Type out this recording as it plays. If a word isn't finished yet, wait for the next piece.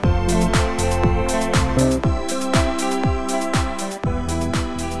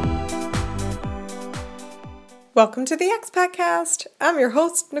Welcome to the Expatcast. I'm your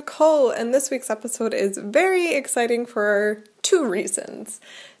host, Nicole, and this week's episode is very exciting for two reasons.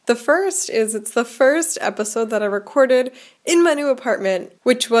 The first is it's the first episode that I recorded in my new apartment,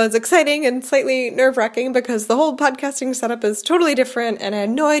 which was exciting and slightly nerve-wracking because the whole podcasting setup is totally different and I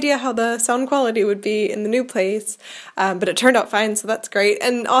had no idea how the sound quality would be in the new place, but it turned out fine, so that's great.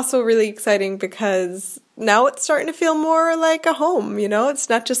 And also really exciting because now it's starting to feel more like a home, you know? It's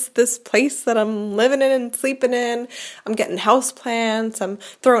not just this place that I'm living in and sleeping in. I'm getting houseplants. I'm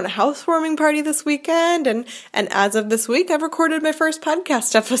throwing a housewarming party this weekend. And as of this week, I've recorded my first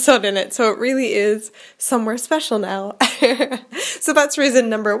podcast episode in it. So it really is somewhere special now. So that's reason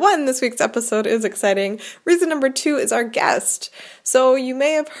number one. This week's episode is exciting. Reason number two is our guest. So you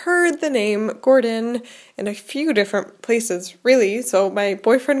may have heard the name Gordon in a few different places, really. So my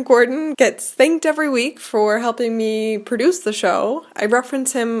boyfriend Gordon gets thanked every week for helping me produce the show. I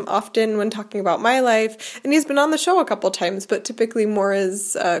reference him often when talking about my life, and he's been on the show a couple times, but typically more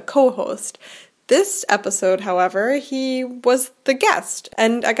as a co-host. This episode, however, he was the guest,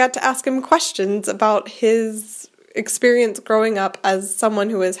 and I got to ask him questions about his experience growing up as someone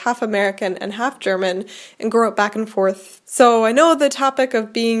who is half American and half German and grew up back and forth. So I know the topic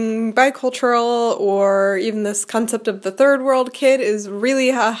of being bicultural or even this concept of the third world kid is really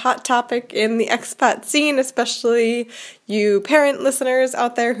a hot topic in the expat scene, especially you parent listeners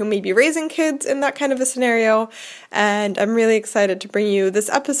out there who may be raising kids in that kind of a scenario. And I'm really excited to bring you this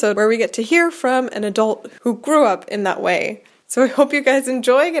episode where we get to hear from an adult who grew up in that way. So I hope you guys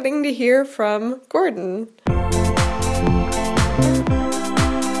enjoy getting to hear from Gordon.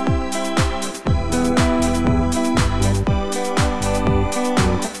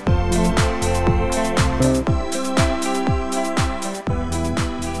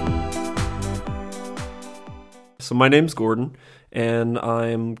 So my name's Gordon, and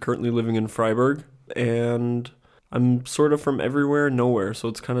I'm currently living in Freiburg, and I'm sort of from everywhere, nowhere, so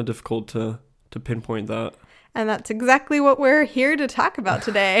it's kind of difficult to pinpoint that. And that's exactly what we're here to talk about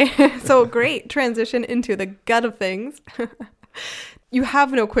today. So great transition into the gut of things. You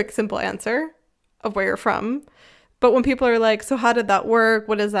have no quick, simple answer of where you're from, but when people are like, so how did that work?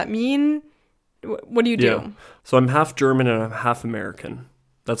 What does that mean? What do you do? Yeah. So I'm half German and I'm half American.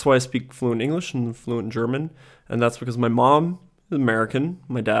 That's why I speak fluent English and fluent German. And that's because my mom is American,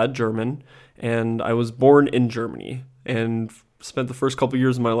 my dad German, and I was born in Germany and spent the first couple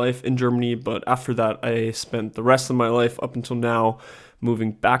years of my life in Germany. But after that, I spent the rest of my life up until now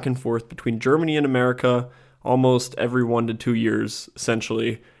moving back and forth between Germany and America almost every 1 to 2 years,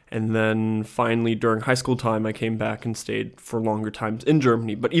 essentially. And then finally, during high school time, I came back and stayed for longer times in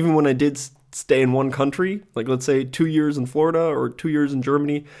Germany. But even when I did stay in one country, like let's say 2 years in Florida or 2 years in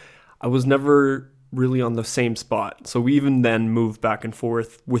Germany, I was never really on the same spot. So we even then moved back and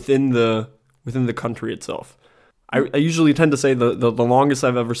forth within the country itself. I usually tend to say the longest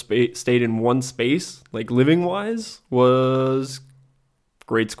I've ever stayed in one space, like living wise, was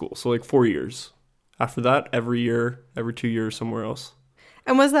grade school. So like 4 years. After that, every 2 years somewhere else.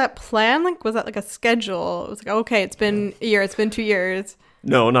 And was that planned? Like, was that like a schedule? It was like, okay, it's been a year, it's been 2 years.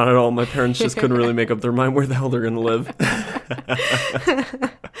 No, not at all. My parents just couldn't really make up their mind where the hell they're going to live.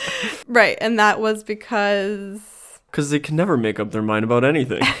 Right, and that was because they can never make up their mind about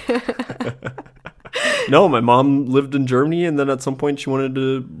anything. No, my mom lived in Germany, and then at some point she wanted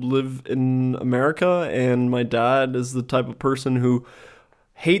to live in America, and my dad is the type of person who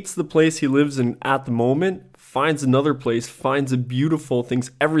hates the place he lives in at the moment, finds another place, finds it beautiful,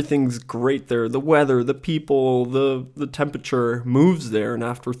 thinks everything's great there, the weather, the people, the temperature, moves there, and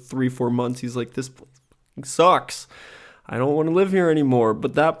after 3-4 months he's like, this place sucks. I don't want to live here anymore,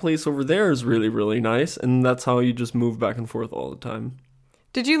 but that place over there is really, really nice, and that's how you just move back and forth all the time.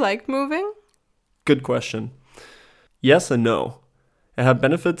 Did you like moving? Good question. Yes and no. It had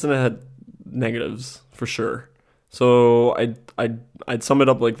benefits and it had negatives, for sure. So I'd sum it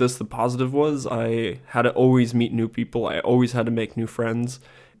up like this. The positive was I had to always meet new people. I always had to make new friends.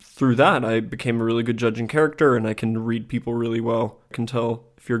 Through that, I became a really good judge in character, and I can read people really well. I can tell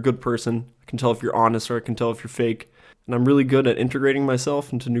if you're a good person. I can tell if you're honest, or I can tell if you're fake. And I'm really good at integrating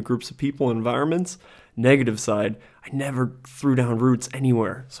myself into new groups of people and environments. Negative side, I never threw down roots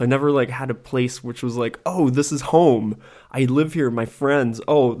anywhere. So I never had a place which was like, oh, this is home. I live here, my friends.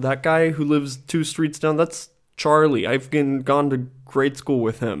 Oh, that guy who lives 2 streets down, that's Charlie. I've gone to grade school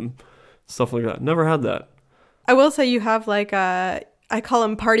with him. Stuff like that. Never had that. I will say you have I call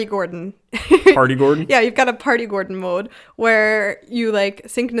him Party Gordon. Party Gordon? Yeah, you've got a Party Gordon mode where you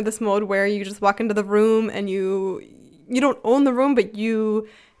sink into this mode where you just walk into the room and you don't own the room, but you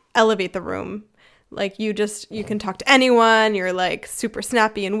elevate the room. Like you can talk to anyone. You're like super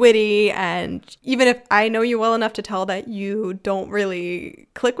snappy and witty. And even if I know you well enough to tell that you don't really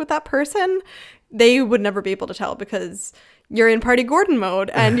click with that person, they would never be able to tell because you're in Party Gordon mode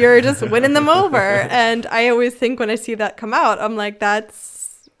and you're just winning them over. And I always think when I see that come out, I'm like,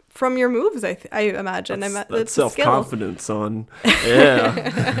 that's from your moves, I imagine. That's self-confidence on. Yeah.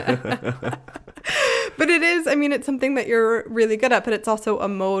 But it is, I mean, it's something that you're really good at, but it's also a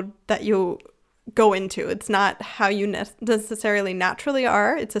mode that you go into. It's not how you necessarily naturally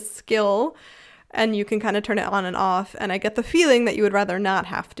are. It's a skill and you can kind of turn it on and off. And I get the feeling that you would rather not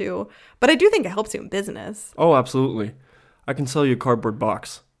have to, but I do think it helps you in business. Oh, absolutely. I can sell you a cardboard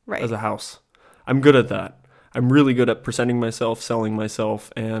box as a house. I'm good at that. I'm really good at presenting myself, selling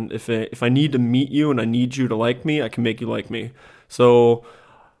myself. And if I need to meet you and I need you to like me, I can make you like me. So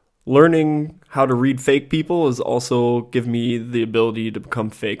learning how to read fake people has also given me the ability to become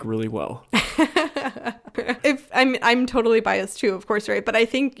fake really well. If I'm totally biased too, of course, right? But I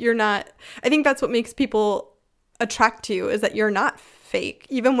think you're not. I think that's what makes people attract to you is that you're not fake,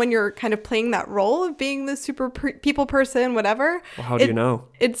 even when you're kind of playing that role of being the super people person, whatever. Well, how do you know?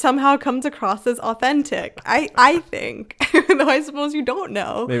 It somehow comes across as authentic. I think, though I suppose you don't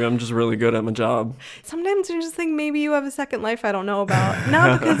know. Maybe I'm just really good at my job. Sometimes you just think maybe you have a second life I don't know about.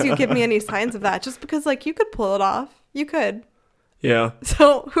 Not because you give me any signs of that, just because like you could pull it off. You could. Yeah.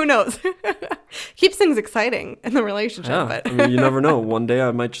 So who knows? Keeps things exciting in the relationship. Yeah. But I mean, you never know. One day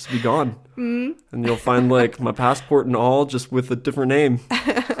I might just be gone. Mm-hmm. And you'll find like my passport and all just with a different name.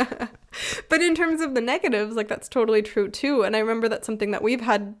 But in terms of the negatives, like that's totally true too. And I remember that's something that we've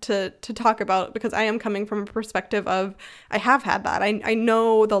had to talk about because I am coming from a perspective of I have had that. I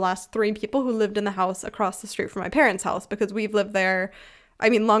know the last 3 people who lived in the house across the street from my parents' house because we've lived there, I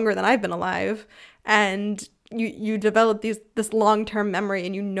mean, longer than I've been alive. And you develop this long-term memory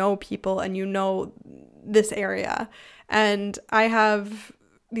and you know people and you know this area. And I have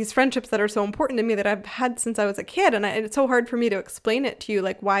these friendships that are so important to me that I've had since I was a kid. And it's so hard for me to explain it to you,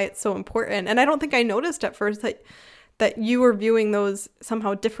 like why it's so important. And I don't think I noticed at first that you were viewing those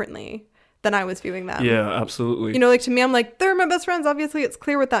somehow differently than I was viewing them. Yeah, absolutely. You know, like to me, I'm like, they're my best friends. Obviously, it's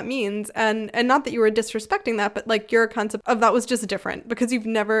clear what that means. And not that you were disrespecting that, but like your concept of that was just different because you've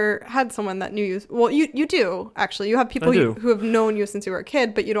never had someone that knew you. Well, you do, actually. You have people who have known you since you were a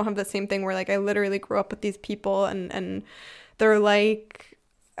kid, but you don't have the same thing where like I literally grew up with these people and they're like,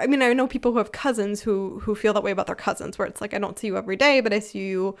 I mean, I know people who have cousins who feel that way about their cousins where it's like, I don't see you every day, but I see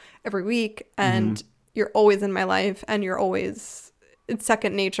you every week and you're always in my life and you're always... It's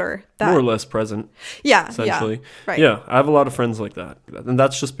second nature. More or less present. Yeah. Essentially. Yeah, right. Yeah. I have a lot of friends like that. And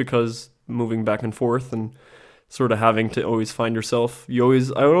that's just because moving back and forth and sort of having to always find yourself. I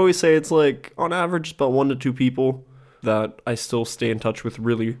would always say it's like on average about 1 to 2 people that I still stay in touch with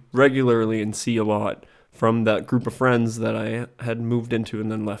really regularly and see a lot from that group of friends that I had moved into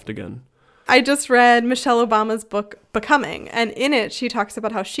and then left again. I just read Michelle Obama's book, Becoming, and in it, she talks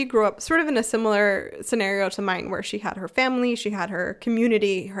about how she grew up sort of in a similar scenario to mine, where she had her family, she had her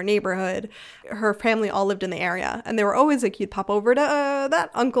community, her neighborhood, her family all lived in the area, and they were always like, you'd pop over to that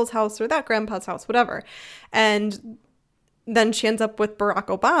uncle's house or that grandpa's house, whatever, and then she ends up with Barack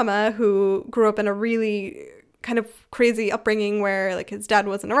Obama, who grew up in a really kind of crazy upbringing where like his dad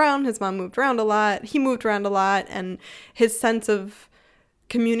wasn't around, his mom moved around a lot, he moved around a lot, and his sense of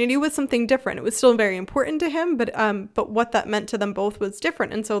community was something different. It was still very important to him, but what that meant to them both was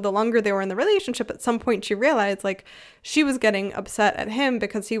different. And so the longer they were in the relationship, at some point she realized like she was getting upset at him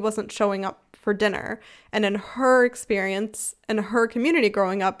because he wasn't showing up for dinner. And in her experience and her community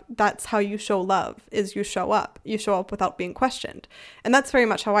growing up, that's how you show love, is you show up without being questioned. And that's very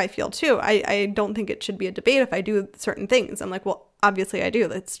much how I feel too. I don't think it should be a debate if I do certain things. I'm like, well, obviously I do.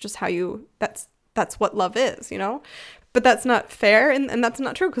 That's just how that's what love is, you know? But that's not fair, and that's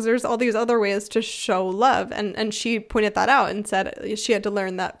not true, because there's all these other ways to show love. And she pointed that out and said she had to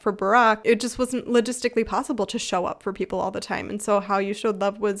learn that for Barack, it just wasn't logistically possible to show up for people all the time. And so how you showed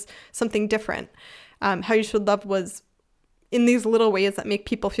love was something different. How you showed love was in these little ways that make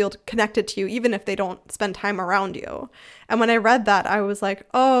people feel connected to you, even if they don't spend time around you. And when I read that, I was like,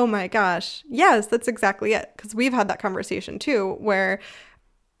 oh my gosh, yes, that's exactly it. Because we've had that conversation too, where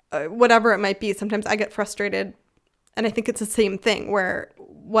whatever it might be, sometimes I get frustrated. And I think it's the same thing where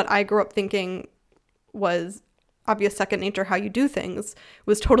what I grew up thinking was obvious second nature, how you do things,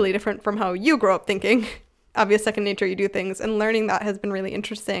 was totally different from how you grew up thinking obvious second nature, you do things. And learning that has been really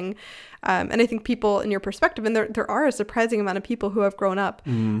interesting. And I think people in your perspective, and there are a surprising amount of people who have grown up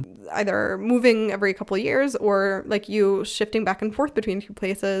either moving every couple of years or like you shifting back and forth between 2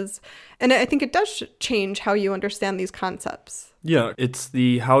 places. And I think it does change how you understand these concepts. Yeah, it's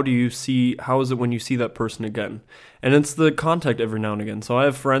the how is it when you see that person again? And it's the contact every now and again. So I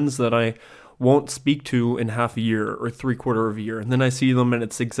have friends that I won't speak to in half a year or three-quarter of a year. And then I see them and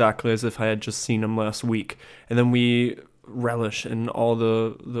it's exactly as if I had just seen them last week. And then we relish in all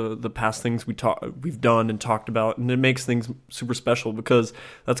the past things we've done and talked about. And it makes things super special because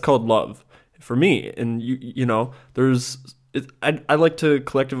that's called love for me. And you know, I like to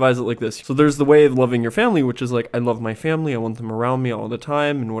collectivize it like this. So there's the way of loving your family, which is like, I love my family. I want them around me all the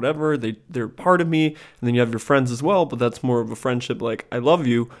time and whatever. They're part of me. And then you have your friends as well, but that's more of a friendship. Like, I love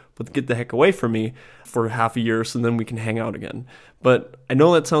you, but get the heck away from me for half a year so then we can hang out again. But I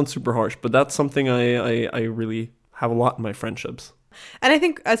know that sounds super harsh, but that's something I really have a lot in my friendships. And I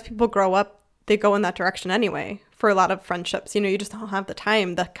think as people grow up, they go in that direction anyway for a lot of friendships. You know, you just don't have the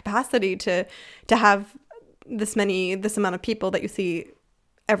time, the capacity to have this amount of people that you see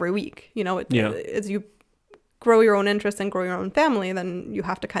every week. You know, as you grow your own interests and grow your own family, then you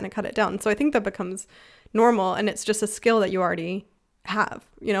have to kind of cut it down. So I think that becomes normal, and it's just a skill that you already have.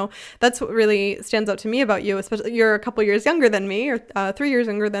 You know, that's what really stands out to me about you, especially you're a couple years younger than me, or 3 years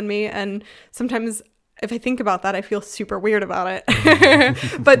younger than me, and sometimes if I think about that, I feel super weird about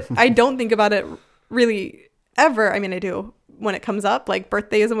it. But I don't think about it really ever. I mean, I do when it comes up, like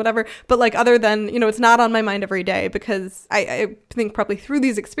birthdays and whatever, but like other than, you know, it's not on my mind every day, because I think probably through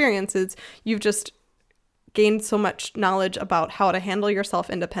these experiences you've just gained so much knowledge about how to handle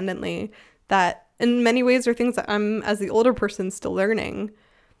yourself independently that in many ways are things that I'm, as the older person, still learning.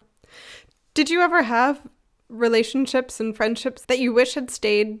 Did you ever have relationships and friendships that you wish had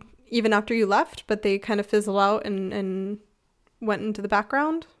stayed even after you left, but they kind of fizzle out and went into the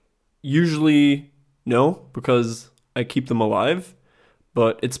background? Usually no, because I keep them alive,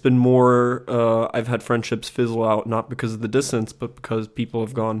 but it's been more, I've had friendships fizzle out, not because of the distance, but because people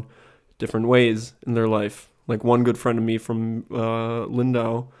have gone different ways in their life. Like one good friend of me from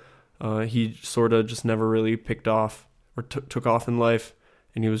Lindau, he sort of just never really picked off or took off in life,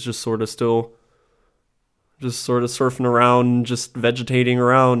 and he was just sort of still just sort of surfing around, just vegetating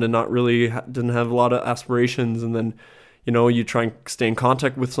around, and not really didn't have a lot of aspirations. And then, you know, you try and stay in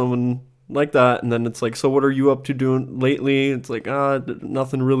contact with someone like that, and then it's like, so what are you up to doing lately? It's like,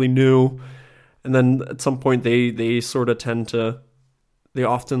 nothing really new. And then at some point they sort of they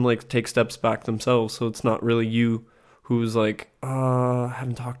often like take steps back themselves, so it's not really you who's like, I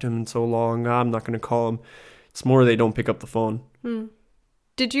haven't talked to him in so long, I'm not going to call him. It's more they don't pick up the phone.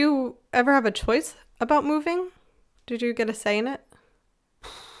 Did you ever have a choice about moving? Did you get a say in it?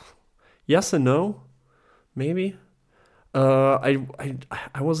 Yes and no, maybe. I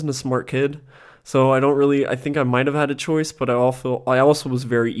wasn't a smart kid, so I think I might have had a choice, but I also was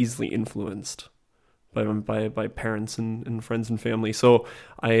very easily influenced by parents and friends and family. So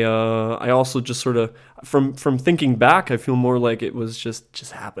I also just sort of, from thinking back, I feel more like it was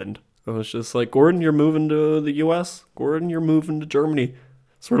just happened. It was just like, Gordon, you're moving to the US. Gordon, you're moving to Germany.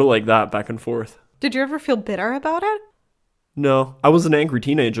 Sort of like that, back and forth. Did you ever feel bitter about it? No, I was an angry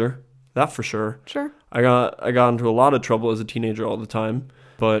teenager. That for sure. Sure. I got into a lot of trouble as a teenager all the time,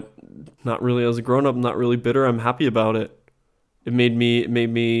 but not really as a grown-up. I'm not really bitter. I'm happy about it. It made me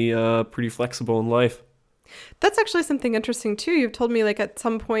pretty flexible in life. That's actually something interesting too. You've told me like at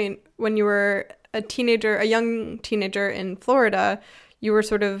some point when you were a young teenager in Florida, you were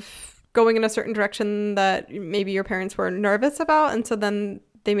sort of going in a certain direction that maybe your parents were nervous about, and so then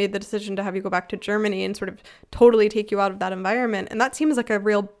they made the decision to have you go back to Germany and sort of totally take you out of that environment. And that seems like a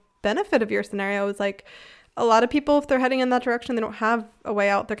real benefit of your scenario. Is like a lot of people, if they're heading in that direction, they don't have a way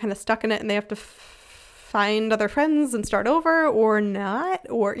out. They're kind of stuck in it, and they have to find other friends and start over, or not,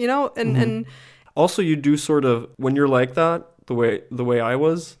 or, you know, and also you do sort of, when you're like that, the way I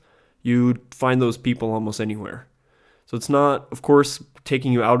was, you find those people almost anywhere. So it's not, of course,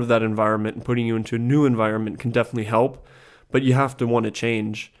 taking you out of that environment and putting you into a new environment can definitely help, but you have to want to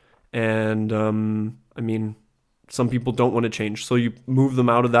change. And I mean, some people don't want to change, so you move them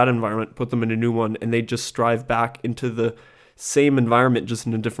out of that environment, put them in a new one, and they just strive back into the same environment, just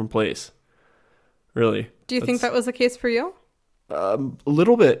in a different place. Really. Do you think that was the case for you? A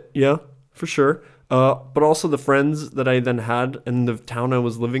little bit, yeah, for sure. But also the friends that I then had and the town I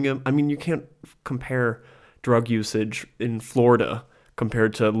was living in. I mean, you can't compare drug usage in Florida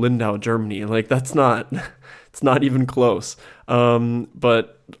compared to Lindau, Germany. Like, it's not even close.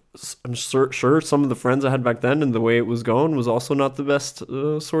 But I'm sure some of the friends I had back then and the way it was going was also not the best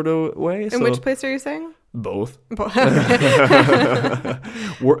sort of way. In which place are you saying? Both. The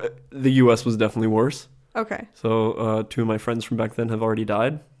U.S. was definitely worse. Okay. So 2 of my friends from back then have already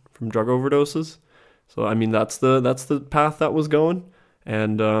died from drug overdoses. So I mean, that's the path that was going.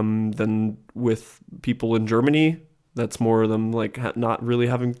 And then with people in Germany, That's more of them like not really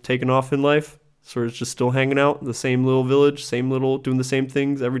having taken off in life. Sort of just still hanging out in the same little village, doing the same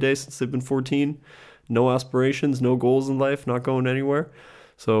things every day since they've been 14. No aspirations, no goals in life, not going anywhere.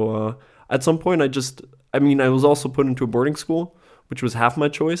 So at some point, I was also put into a boarding school, which was half my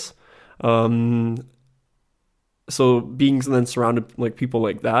choice. So being then surrounded like people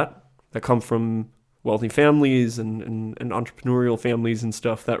like that come from wealthy families and entrepreneurial families and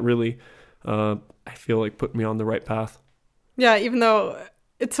stuff, that really, I feel like put me on the right path. Yeah, even though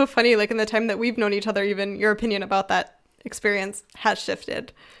it's so funny, like in the time that we've known each other, even your opinion about that experience has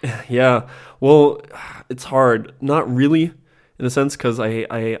shifted. Yeah, well, it's hard. Not really, in a sense, because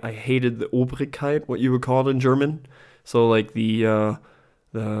I hated the Obrigkeit, what you would call it in German. So like you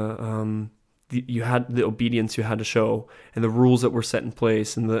had the obedience you had to show, and the rules that were set in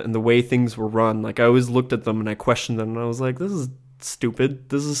place, and the way things were run. Like I always looked at them and I questioned them, and I was like, this is stupid.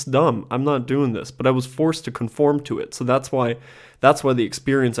 This is dumb. I'm not doing this. But I was forced to conform to it. So that's why the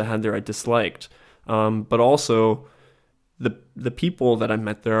experience I had there I disliked. But also the people that I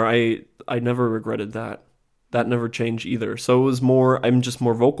met there, I never regretted that. That never changed either. So it was more, I'm just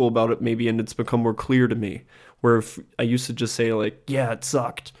more vocal about it maybe, and it's become more clear to me. Where if I used to just say like, yeah, it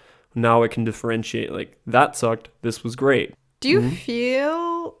sucked. Now I can differentiate like, that sucked. This was great. Do you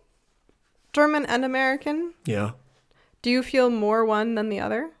feel German and American? Yeah. Do you feel more one than the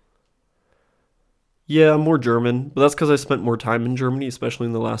other? Yeah, I'm more German, but that's because I spent more time in Germany, especially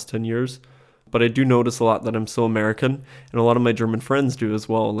in the last 10 years. But I do notice a lot that I'm still American, and a lot of my German friends do as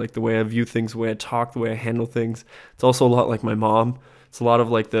well. Like the way I view things, the way I talk, the way I handle things. It's also a lot like my mom. It's a lot of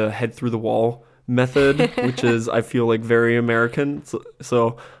like the head through the wall method, which is, I feel like, very American.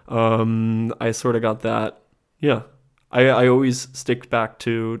 So I sort of got that. Yeah. I always stick back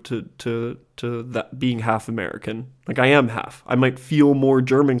to that being half American. Like I am half. I might feel more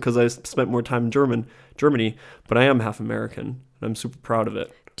German because I spent more time in Germany, but I am half American, and I'm super proud of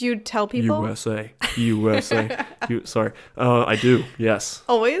it. Do you tell people? USA. Sorry. I do. Yes.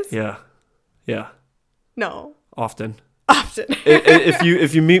 Always? Yeah. No. Often.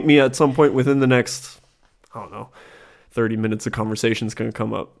 If you meet me at some point within the next, I don't know, 30 minutes of conversation is going to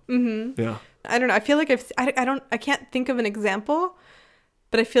come up. Mm-hmm. Yeah. I don't know. I feel like I can't think of an example,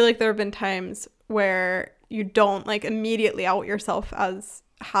 but I feel like there have been times where you don't like immediately out yourself as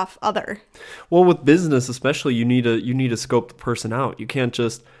half other. Well, with business especially, you need to scope the person out. You can't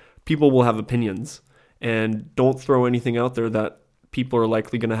just, people will have opinions, and don't throw anything out there that people are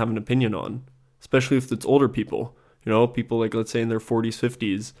likely going to have an opinion on, especially if it's older people. You know, people like, let's say in their 40s,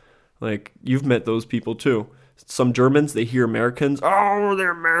 50s, like you've met those people too. Some Germans, they hear Americans, oh,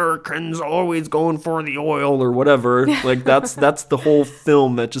 they're Americans, always going for the oil or whatever. Like that's the whole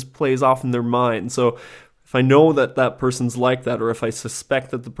film that just plays off in their mind. So if I know that person's like that, or if I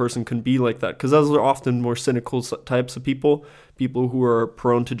suspect that the person can be like that, because those are often more cynical types of people who are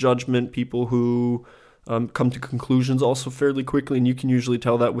prone to judgment, people who come to conclusions also fairly quickly, and you can usually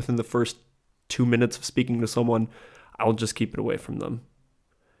tell that within the first 2 minutes of speaking to someone. I'll just keep it away from them.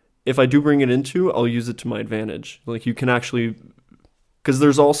 If I do bring it into, I'll use it to my advantage. Like you can actually, because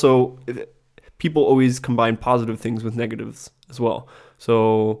there's also, people always combine positive things with negatives as well.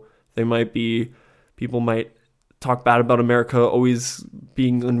 So people might talk bad about America always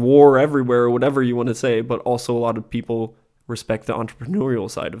being in war everywhere, or whatever you want to say, but also a lot of people respect the entrepreneurial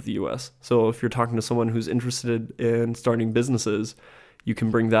side of the US. So if you're talking to someone who's interested in starting businesses, you can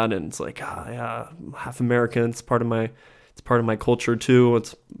bring that in. It's like, yeah, I'm half American. It's part of my culture too.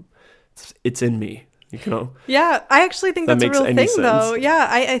 It's in me, you know? Yeah, I actually think that's a real thing, sense. though. Yeah,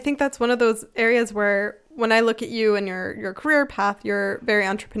 I think that's one of those areas where when I look at you and your career path, you're very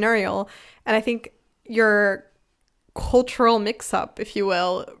entrepreneurial. And I think your cultural mix-up, if you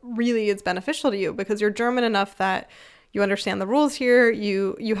will, really is beneficial to you because you're German enough that you understand the rules here.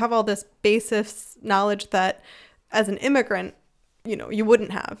 You have all this basis knowledge that as an immigrant, you know, you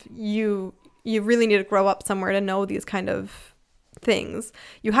wouldn't have. You really need to grow up somewhere to know these kind of things.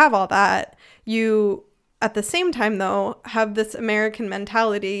 You have all that. You, at the same time, though, have this American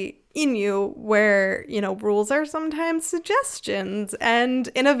mentality in you where, you know, rules are sometimes suggestions and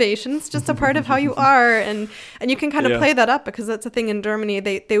innovation's just a part of how you are. And you can kind of play that up because that's a thing in Germany.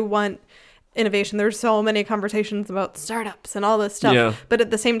 They want innovation. There's so many conversations about startups and all this stuff. Yeah. But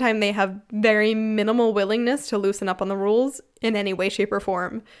at the same time, they have very minimal willingness to loosen up on the rules in any way, shape, or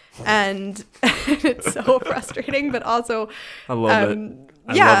form. And it's so frustrating, but also I love it.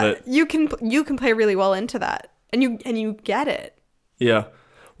 Love it. You can play really well into that. And you get it. Yeah.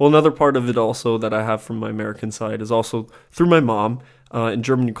 Well, another part of it also that I have from my American side is also through my mom. In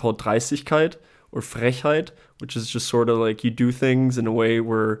German, you call it Dreistigkeit or Frechheit, which is just sort of like you do things in a way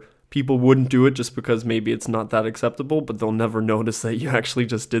where people wouldn't do it just because maybe it's not that acceptable, but they'll never notice that you actually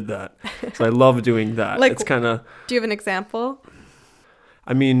just did that. So I love doing that. Like, it's kind of... Do you have an example?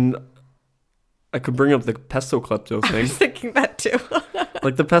 I mean, I could bring up the pesto klepto thing. I was thinking that too.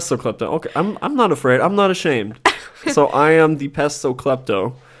 Like the pesto klepto. Okay, I'm not afraid. I'm not ashamed. So I am the pesto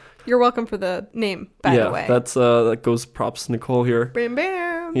klepto. You're welcome for the name, by the way. Yeah, that goes props to Nicole here. Bam,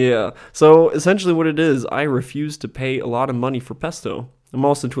 bam. Yeah. So essentially what it is, I refuse to pay a lot of money for pesto. I'm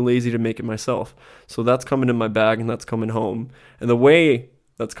also too lazy to make it myself. So that's coming in my bag and that's coming home. And the way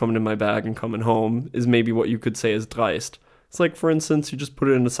that's coming in my bag and coming home is maybe what you could say is dreist. It's like, for instance, you just put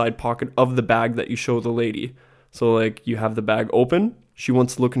it in the side pocket of the bag that you show the lady. So like you have the bag open. She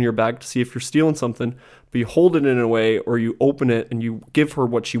wants to look in your bag to see if you're stealing something, but you hold it in a way or you open it and you give her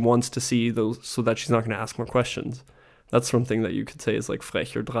what she wants to see so that she's not going to ask more questions. That's something that you could say is like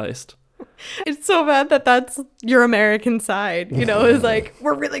frech or dreist. It's so bad that that's your American side, is like,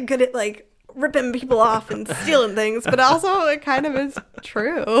 we're really good at like ripping people off and stealing things, but also it kind of is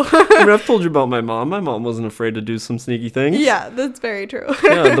true. I mean, I've told you about my mom. My mom wasn't afraid to do some sneaky things. Yeah, that's very true.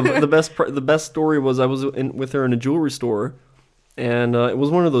 Yeah, the best story was I was with her in a jewelry store. And it was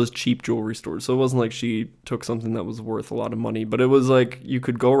one of those cheap jewelry stores. So it wasn't like she took something that was worth a lot of money. But it was like you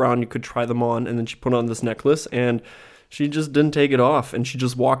could go around, you could try them on. And then she put on this necklace and she just didn't take it off. And she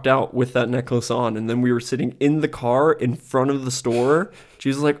just walked out with that necklace on. And then we were sitting in the car in front of the store. She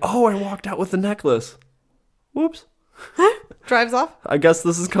was like, oh, I walked out with the necklace. Whoops. Drives off. I guess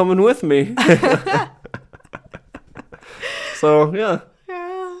this is coming with me. So, yeah.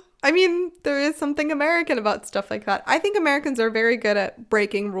 I mean, there is something American about stuff like that. I think Americans are very good at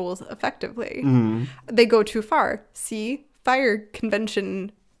breaking rules effectively. Mm-hmm. They go too far. See Fire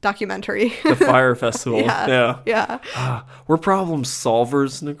Convention documentary. The Fire Festival. Yeah. We're problem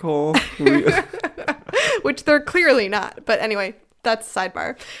solvers, Nicole. Which they're clearly not. But anyway, that's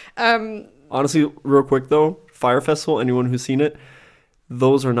sidebar. Honestly, real quick though, Fire Festival, anyone who's seen it,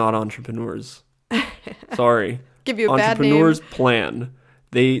 those are not entrepreneurs. Sorry. Give you a bad name. Entrepreneurs plan.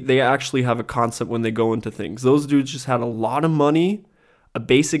 They actually have a concept when they go into things. Those dudes just had a lot of money, a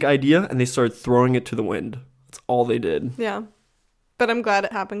basic idea, and they started throwing it to the wind. That's all they did. Yeah. But I'm glad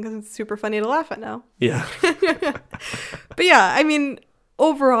it happened because it's super funny to laugh at now. Yeah. But yeah, I mean,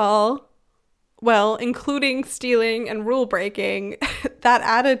 overall, well, including stealing and rule breaking, that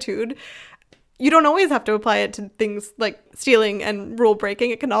attitude, you don't always have to apply it to things like stealing and rule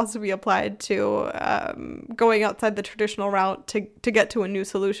breaking. It can also be applied to going outside the traditional route to get to a new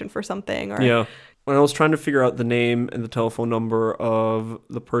solution for something. Or yeah. When I was trying to figure out the name and the telephone number of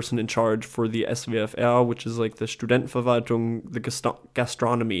the person in charge for the SVFR, which is like the Studentenverwaltung, the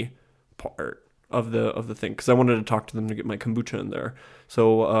gastronomy part of the thing, because I wanted to talk to them to get my kombucha in there.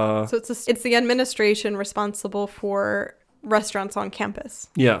 So it's the administration responsible for restaurants on campus.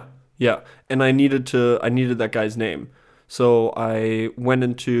 Yeah. Yeah, and I needed that guy's name. So I went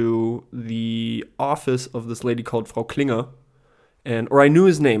into the office of this lady called Frau Klinger, or I knew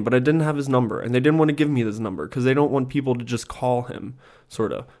his name, but I didn't have his number, and they didn't want to give me this number because they don't want people to just call him,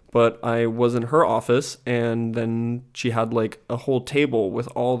 sort of. But I was in her office, and then she had like a whole table with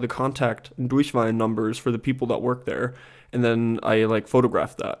all the contact and Durchwahl numbers for the people that work there, and then I like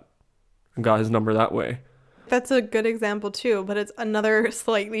photographed that and got his number that way. That's a good example too, but it's another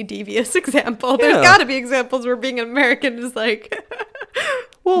slightly devious example. There's got to be examples where being an American is like,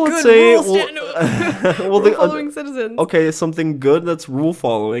 well, let's say, rule following citizens. Okay, something good that's rule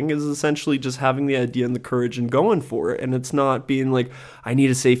following is essentially just having the idea and the courage and going for it, and it's not being like, I need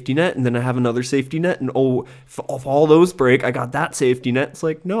a safety net, and then I have another safety net, and if all those break, I got that safety net. It's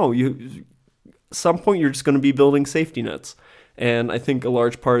like, no, at some point you're just going to be building safety nets, and I think a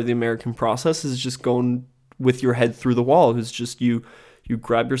large part of the American process is just going with your head through the wall. It's just you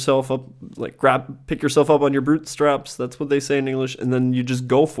grab yourself up, pick yourself up on your bootstraps. That's what they say in English. And then you just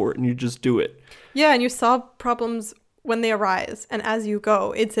go for it and you just do it. Yeah. And you solve problems when they arise. And as you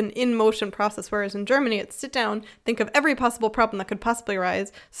go, it's an in motion process. Whereas in Germany, it's sit down, think of every possible problem that could possibly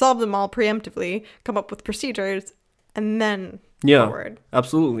arise, solve them all preemptively, come up with procedures, and then forward.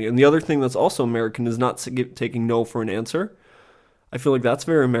 Absolutely. And the other thing that's also American is not taking no for an answer. I feel like that's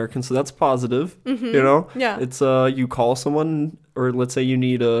very American, so that's positive, Yeah. It's you call someone, or let's say you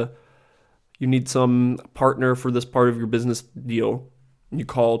need some partner for this part of your business deal. You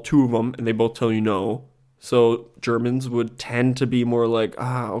call two of them, and they both tell you no. So Germans would tend to be more like,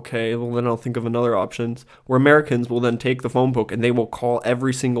 okay, well then I'll think of another options. Where Americans will then take the phone book, and they will call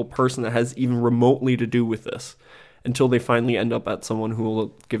every single person that has even remotely to do with this, until they finally end up at someone who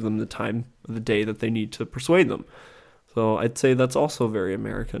will give them the time of the day that they need to persuade them. So I'd say that's also very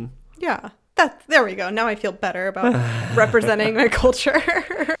American. Yeah, there we go. Now I feel better about representing my culture.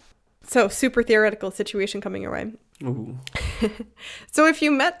 So, super theoretical situation coming your way. Ooh. So if you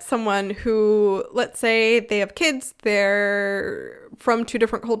met someone who, let's say they have kids, they're from two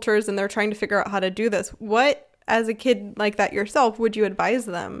different cultures and they're trying to figure out how to do this, what, as a kid like that yourself, would you advise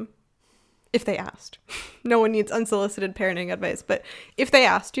them if they asked? No one needs unsolicited parenting advice, but if they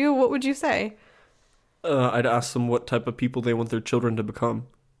asked you, what would you say? I'd ask them what type of people they want their children to become.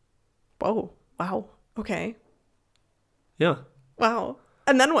 Whoa. Wow. Okay. Yeah. Wow.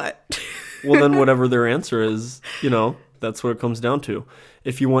 And then what? Well, then whatever their answer is, that's what it comes down to.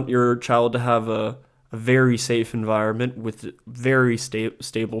 If you want your child to have a very safe environment with very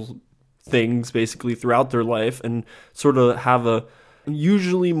stable things basically throughout their life, and sort of have a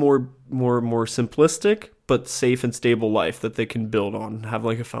usually more simplistic but safe and stable life that they can build on, have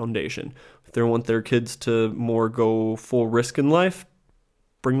like a foundation. If they want their kids to more go full risk in life,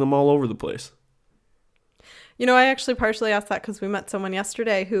 bring them all over the place. I actually partially asked that because we met someone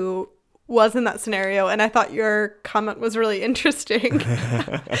yesterday who was in that scenario, and I thought your comment was really interesting.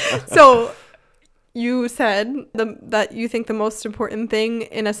 So you said that you think the most important thing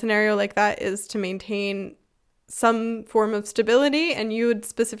in a scenario like that is to maintain some form of stability, and you had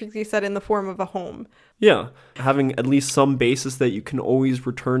specifically said in the form of a home. Yeah, having at least some basis that you can always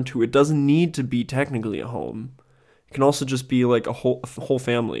return to. It doesn't need to be technically a home. It can also just be like a whole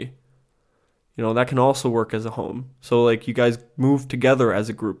family. That can also work as a home. So like you guys move together as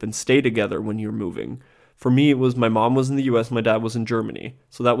a group and stay together when you're moving. For me, it was my mom was in the US, my dad was in Germany.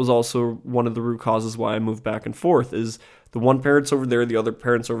 So that was also one of the root causes why I moved back and forth, is the one parent's over there, the other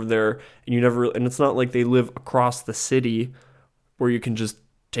parent's over there, and it's not like they live across the city where you can just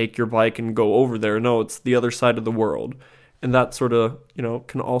take your bike and go over there. No, it's the other side of the world. And that sort of,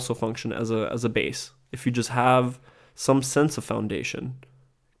 can also function as a base. If you just have some sense of foundation.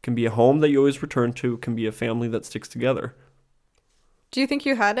 Can be a home that you always return to, can be a family that sticks together. Do you think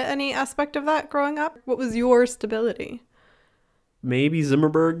you had any aspect of that growing up? What was your stability? Maybe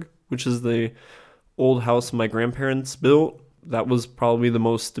Zimmerberg, which is the old house my grandparents built. That was probably the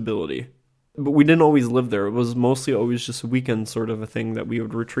most stability. But we didn't always live there. It was mostly always just a weekend sort of a thing that we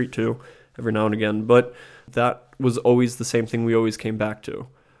would retreat to every now and again. But that was always the same thing we always came back to.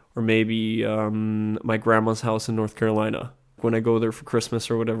 Or maybe my grandma's house in North Carolina. When I go there for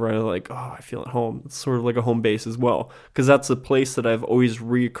Christmas or whatever, I feel at home. It's sort of like a home base as well, because that's a place that I've always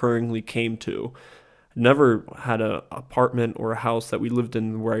reoccurringly came to. Never had an apartment or a house that we lived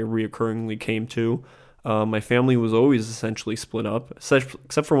in where I reoccurringly came to. My family was always essentially split up,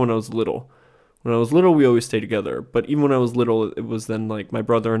 except for when I was little. When I was little, we always stayed together. But even when I was little, it was then like my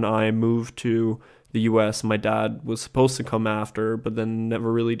brother and I moved to the U.S. My dad was supposed to come after, but then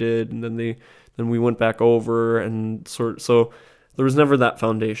never really did. And then we went back over, and so there was never that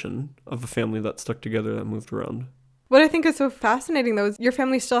foundation of a family that stuck together that moved around. What I think is so fascinating, though, is your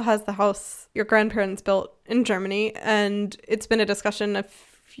family still has the house your grandparents built in Germany, and it's been a discussion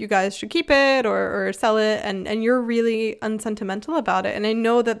if you guys should keep it or sell it, and you're really unsentimental about it. And I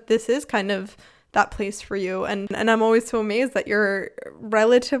know that this is kind of that place for you, and I'm always so amazed that you're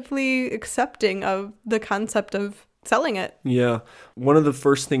relatively accepting of the concept of selling it. Yeah. One of the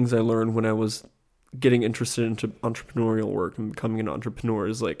first things I learned when I was getting interested into entrepreneurial work and becoming an entrepreneur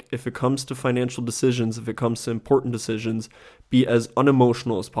is like, if it comes to financial decisions, if it comes to important decisions, be as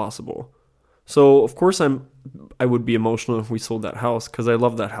unemotional as possible. So of course I would be emotional if we sold that house, because I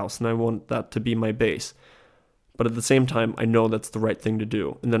love that house and I want that to be my base. But at the same time, I know that's the right thing to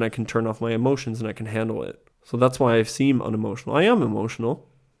do. And then I can turn off my emotions and I can handle it. So that's why I seem unemotional. I am emotional,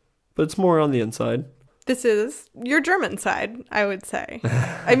 but it's more on the inside. This is your German side, I would say.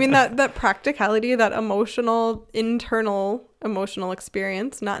 I mean, that practicality, that internal emotional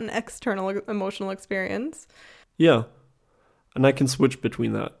experience, not an external emotional experience. Yeah. And I can switch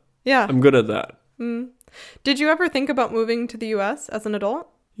between that. Yeah. I'm good at that. Did you ever think about moving to the U.S. as an adult?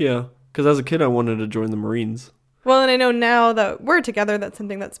 Yeah. Because as a kid, I wanted to join the Marines. Well, and I know now that we're together, that's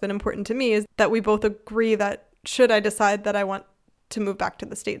something that's been important to me, is that we both agree that should I decide that I want to move back to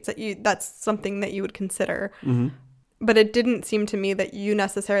the States, that's something that you would consider. Mm-hmm. But it didn't seem to me that you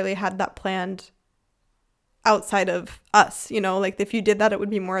necessarily had that planned outside of us, like if you did that, it would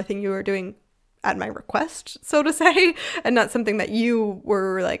be more a thing you were doing at my request, so to say, and not something that you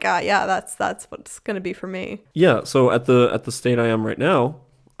were like, yeah, that's what's going to be for me. Yeah. So at the state I am right now,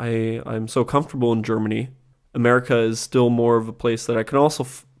 I'm so comfortable in Germany. America is still more of a place that I can also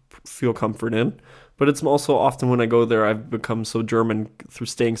feel comfort in. But it's also often when I go there, I've become so German through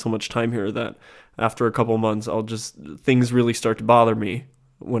staying so much time here that after a couple of months, things really start to bother me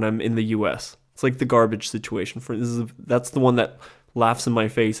when I'm in the U.S. It's like the garbage situation. That's the one that laughs in my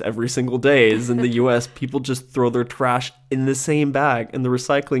face every single day is in the US, people just throw their trash in the same bag. And the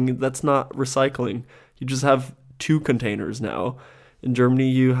recycling, that's not recycling. You just have 2 containers now. In Germany,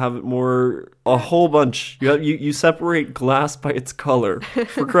 you have it more, a whole bunch. You separate glass by its color.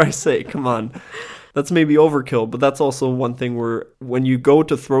 For Christ's sake, come on. That's maybe overkill, but that's also one thing where when you go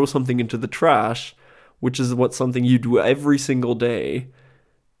to throw something into the trash, which is something you do every single day,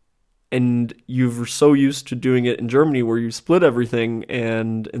 and you're so used to doing it in Germany where you split everything,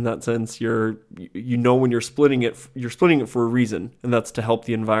 and in that sense, when you're splitting it for a reason, and that's to help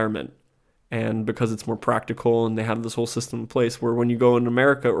the environment. And because it's more practical, and they have this whole system in place where when you go in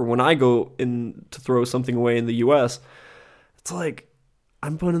America, or when I go in to throw something away in the US, it's like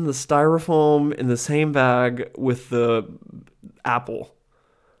I'm putting the styrofoam in the same bag with the apple.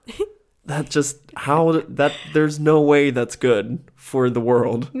 There's no way that's good for the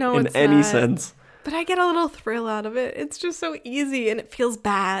world in any sense. But I get a little thrill out of it. It's just so easy and it feels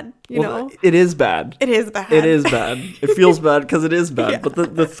bad, you know? It is bad. It is bad. It is bad. It feels bad because it is bad. Yeah.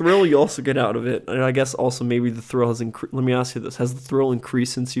 But the thrill you also get out of it, and I guess also maybe the thrill has increased. Let me ask you this. Has the thrill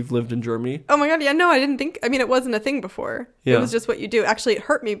increased since you've lived in Germany? Oh my God, yeah, no, I didn't think, it wasn't a thing before. Yeah. It was just what you do. Actually, it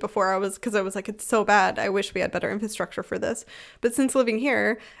hurt me before because I was like, it's so bad. I wish we had better infrastructure for this. But since living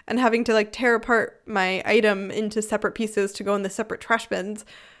here and having to like tear apart my item into separate pieces to go in the separate trash bins,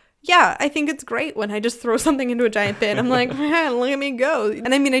 yeah, I think it's great when I just throw something into a giant bin. I'm like, man, look at me go.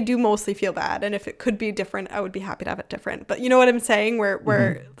 And I do mostly feel bad. And if it could be different, I would be happy to have it different. But you know what I'm saying?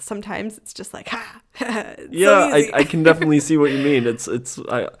 Where sometimes it's just like, yeah, so I can definitely see what you mean.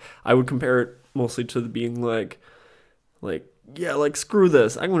 I would compare it mostly to being like, yeah, like screw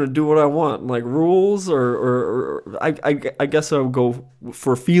this. I'm gonna do what I want. Like rules, or I guess I would go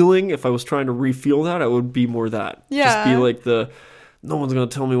for feeling. If I was trying to re-feel that, I would be more that. Yeah. Just be like no one's going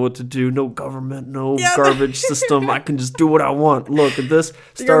to tell me what to do. No government, no garbage system. I can just do what I want. Look at this.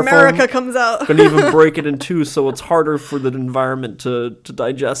 Your America comes out. Can even break it in 2, so it's harder for the environment to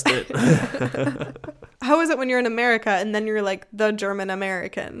digest it. How is it when you're in America and then you're like the German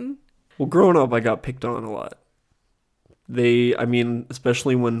American? Well, growing up, I got picked on a lot.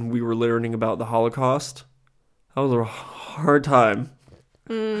 Especially when we were learning about the Holocaust. That was a hard time.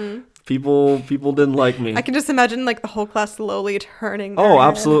 People didn't like me. I can just imagine like the whole class slowly turning. Oh,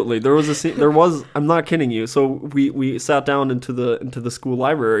 absolutely. There was a scene. I'm not kidding you. So we sat down into the school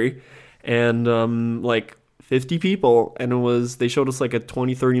library, and like 50 people, and they showed us like a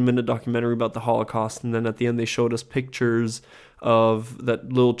 20-30 minute documentary about the Holocaust, and then at the end they showed us pictures of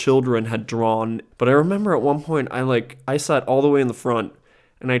that little children had drawn. But I remember at one point I sat all the way in the front,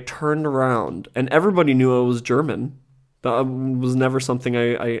 and I turned around, and everybody knew I was German. That was never something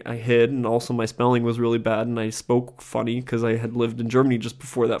I hid, and also my spelling was really bad, and I spoke funny because I had lived in Germany just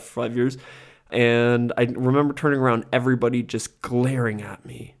before that for 5 years. And I remember turning around, everybody just glaring at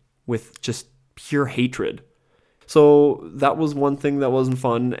me with just pure hatred. So that was one thing that wasn't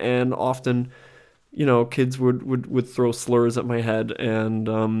fun, and often, kids would throw slurs at my head,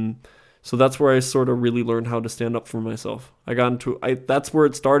 and so that's where I sort of really learned how to stand up for myself. That's where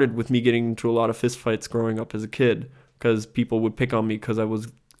it started with me getting into a lot of fistfights growing up as a kid. Because people would pick on me because I was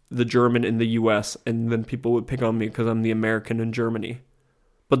the German in the US, and then people would pick on me because I'm the American in Germany.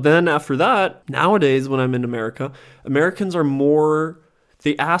 But then after that, nowadays when I'm in America, Americans are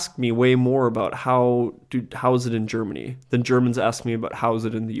they ask me way more about how is it in Germany than Germans ask me about how is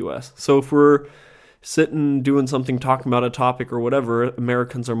it in the US. So if we're sitting doing something, talking about a topic or whatever,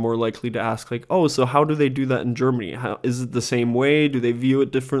 Americans are more likely to ask like, oh, so how do they do that in Germany? Is it the same way? Do they view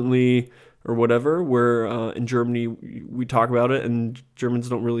it differently? Or whatever, where in Germany we talk about it, and Germans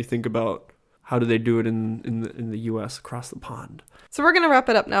don't really think about how do they do it in the US across the pond. So we're going to wrap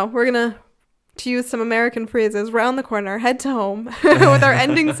it up now. We're going to use some American phrases, round the corner, head to home, with our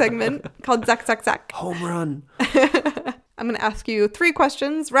ending segment called Zack, Zack, Zack. Home run. I'm going to ask you 3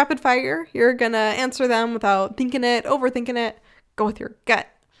 questions, rapid fire. You're going to answer them without thinking it, overthinking it. Go with your gut.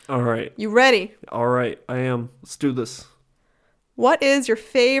 All right. You ready? All right, I am. Let's do this. What is your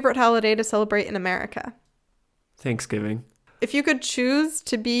favorite holiday to celebrate in America? Thanksgiving. If you could choose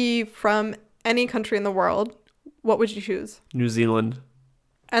to be from any country in the world, what would you choose? New Zealand.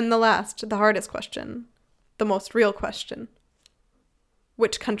 And the hardest question, the most real question.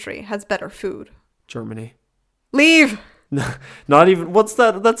 Which country has better food? Germany. Leave! Not even, what's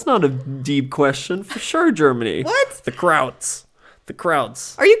that? That's not a deep question. For sure, Germany. What? The Krauts.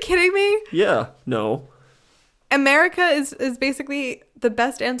 Are you kidding me? Yeah, no. America is basically the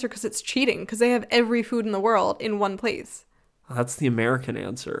best answer because it's cheating, because they have every food in the world in one place. That's the American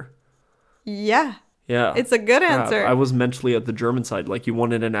answer. Yeah. Yeah. It's a good answer. I was mentally at the German side, like you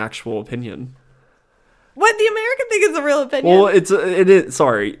wanted an actual opinion. What? the American thing is a real opinion. Well,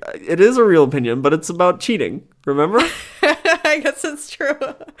 it is a real opinion, but it's about cheating. Remember? I guess it's true.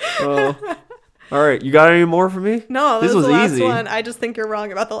 All right, you got any more for me? No, this was the last easy. one. I just think you're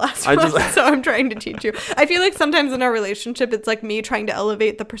wrong about the last one, so I'm trying to teach you. I feel like sometimes in our relationship, it's like me trying to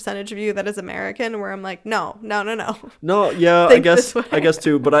elevate the percentage of you that is American, where I'm like, no. No, yeah, I guess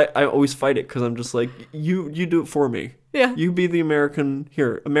too, but I always fight it because I'm just like, you do it for me. Yeah. You be the American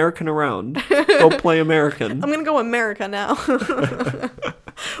here, American around. Go play American. I'm gonna go America now.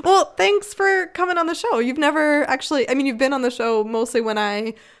 Well, thanks for coming on the show. You've never actually, I mean, you've been on the show mostly when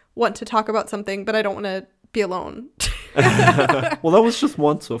I want to talk about something, but I don't want to be alone. Well, that was just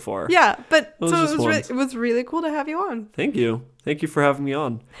once so far. Yeah, but it was really cool to have you on. Thank you for having me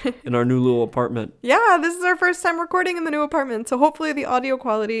on in our new little apartment. Yeah, this is our first time recording in the new apartment, so hopefully the audio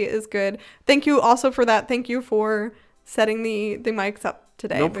quality is good. Thank you also for that. Thank you for setting the mics up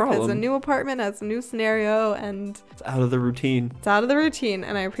today. No problem. Because a new apartment has a new scenario, and it's out of the routine.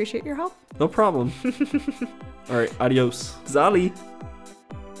 And I appreciate your help. No problem. All right, adios. Zali.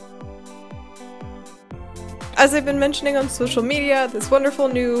 As I've been mentioning on social media, this wonderful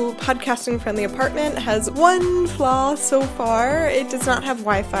new podcasting-friendly apartment has one flaw so far. It does not have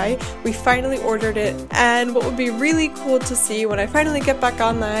Wi-Fi. We finally ordered it, and what would be really cool to see when I finally get back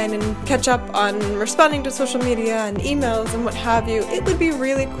online and catch up on responding to social media and emails and what have you, it would be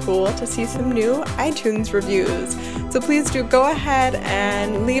really cool to see some new iTunes reviews. So please do go ahead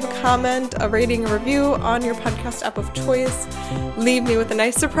and leave a comment, a rating, a review on your podcast app of choice. Leave me with a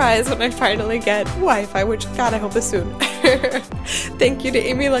nice surprise when I finally get Wi-Fi, which, God, I hope is soon. Thank you to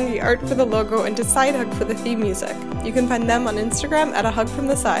Amy Lungi Art for the logo and to Side Hug for the theme music. You can find them on Instagram at A Hug From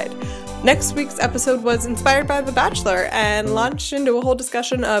The Side. Next week's episode was inspired by The Bachelor and launched into a whole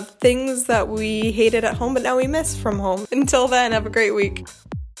discussion of things that we hated at home but now we miss from home. Until then, have a great week.